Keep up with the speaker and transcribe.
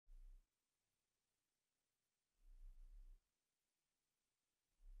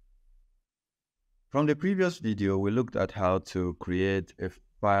From the previous video, we looked at how to create a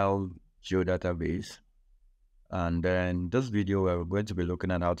file geodatabase. And then this video, we're going to be looking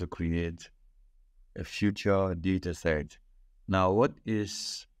at how to create a future data set. Now, what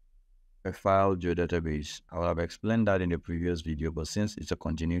is a file geodatabase? I will have explained that in the previous video, but since it's a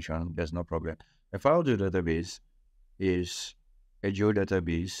continuation, there's no problem. A file geodatabase is a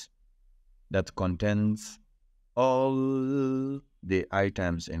geodatabase that contains all the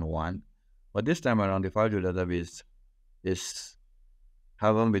items in one. But this time around, the file geodatabase is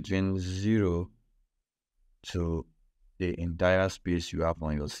having between 0 to the entire space you have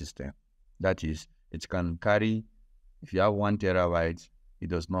on your system. That is, it can carry, if you have 1 terabyte, it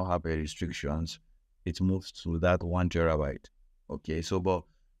does not have any restrictions. It moves to that 1 terabyte. Okay, so but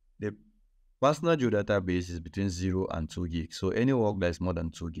the personal geodatabase is between 0 and 2 gig. So any work that is more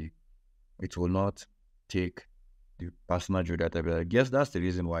than 2 gig, it will not take the personal geodatabase. I guess that's the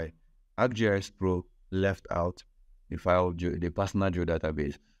reason why ArcGIS Pro left out the personal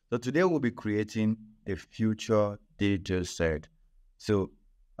geodatabase. So today we'll be creating a future data set. So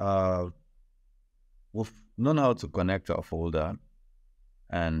we've known how to connect our folder,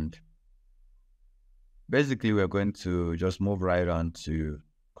 and basically we're going to just move right on to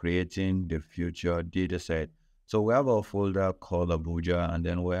creating the future data set. So we have our folder called Abuja, and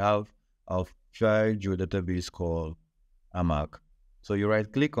then we have our file geodatabase called AMAC. So you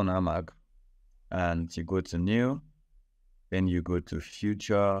right click on AMAC and you go to new, then you go to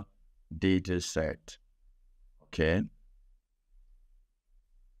future data set. Okay.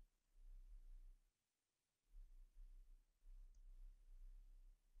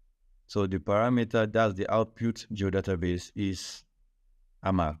 So the parameter, that's the output geodatabase, is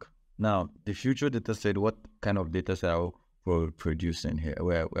AMAC. Now, the future dataset, what kind of dataset are we producing here?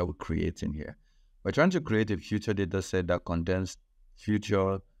 Where we're creating here? We're trying to create a future dataset that contains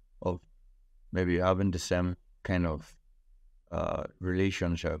future of maybe having the same kind of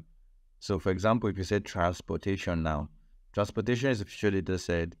relationship. So, for example, if you say transportation now, transportation is a future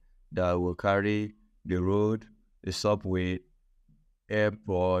dataset that will carry the road, the subway,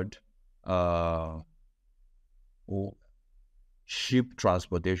 airport, ship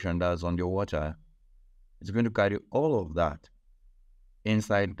transportation that's on the water. It's going to carry all of that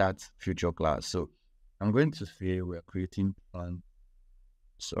inside that future class. So I'm going to say we're creating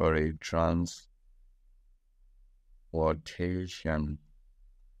transportation.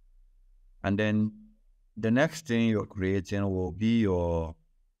 And then the next thing you're creating will be your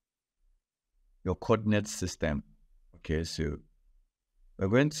coordinate system. Okay, so we're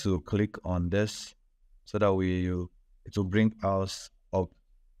going to click on this so that it will bring us up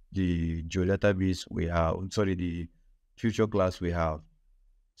the geodatabase we have, the future class we have.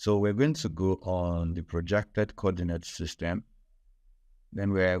 So we're going to go on the projected coordinate system.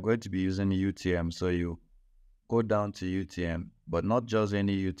 Then we are going to be using UTM. So you go down to UTM, but not just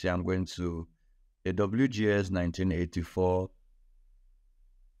any UTM. I'm going to a WGS 1984,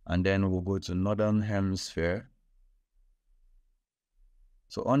 and then we'll go to Northern Hemisphere.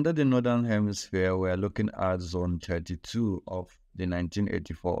 So under the Northern Hemisphere, we're looking at zone 32 of the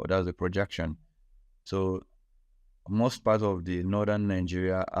 1984. That's the projection. So most parts of the northern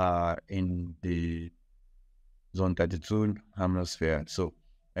Nigeria are in the zone 32 hemisphere. So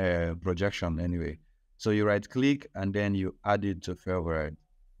projection anyway. So you right click and then you add it to favorite.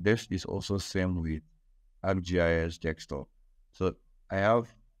 This is also same with ArcGIS desktop. So I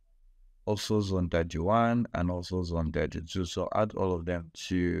have also zone 31 and also zone 32. So add all of them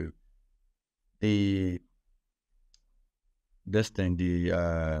to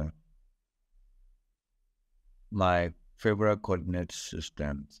my favorite coordinate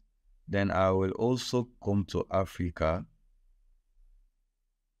systems. Then I will also come to Africa,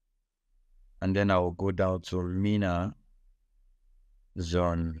 and then I will go down to MENA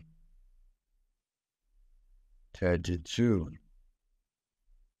zone 32.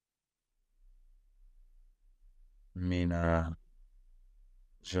 MENA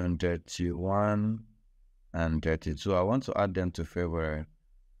zone 31 and 32. I want to add them to favorite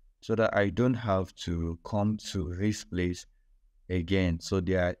so that I don't have to come to this place again. So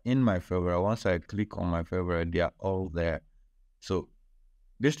they are in my favorite. Once I click on my favorite, they are all there. So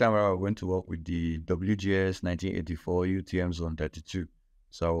this time around, we're going to work with the WGS 1984 UTM zone 32.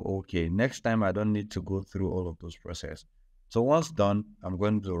 So, okay, next time I don't need to go through all of those processes. So once done, I'm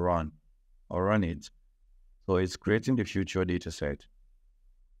going to run it. So it's creating the future data set.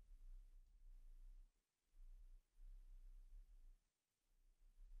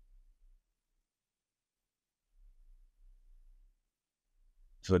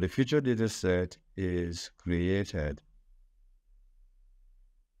 So the future data set is created.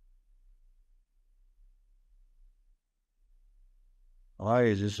 Why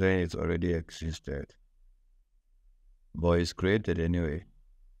is it saying it's already existed? But it's created anyway.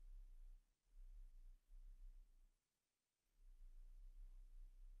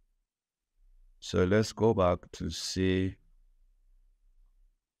 So let's go back to see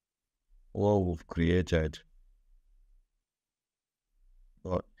what we've created.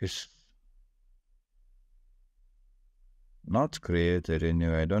 But it's not created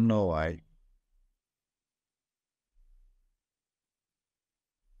anyway. I don't know why.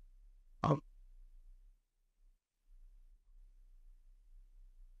 Um,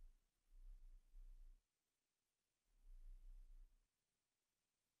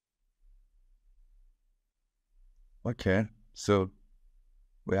 okay, so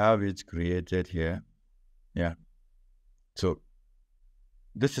we have it created here. Yeah. So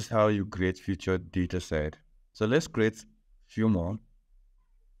this is how you create future data set. So let's create few more.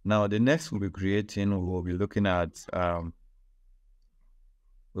 Now the next we'll be creating, we'll be looking at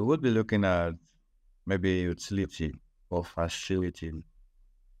we would be looking at maybe utility or facility.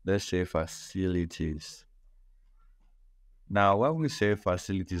 Let's say facilities. Now, when we say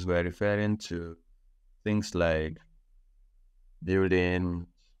facilities, we're referring to things like building,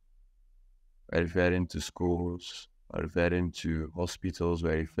 we're referring to schools, we're referring to hospitals,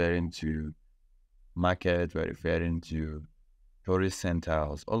 we're referring to market, we're referring to tourist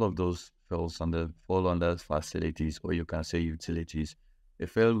centers. All of those fall under facilities, or you can say utilities. They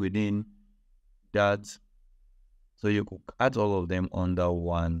fall within that. So you could add all of them under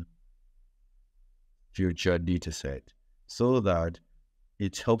one future data set so that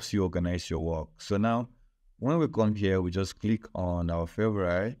it helps you organize your work. So now, when we come here, we just click on our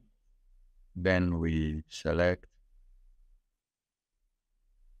favorite, then we select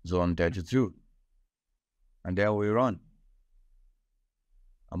zone 32, and then we run.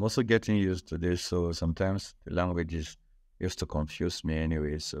 I'm also getting used to this, so sometimes the language is used to confuse me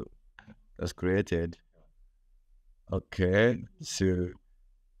anyway. So that's created. Okay,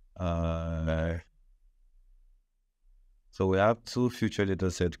 uh, so we have two future data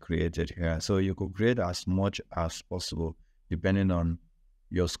sets created here. So you could create as much as possible, depending on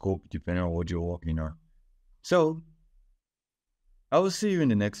your scope, depending on what you're working on. So I will see you in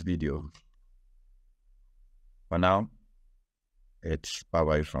the next video. For now, it's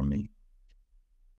bye-bye from me.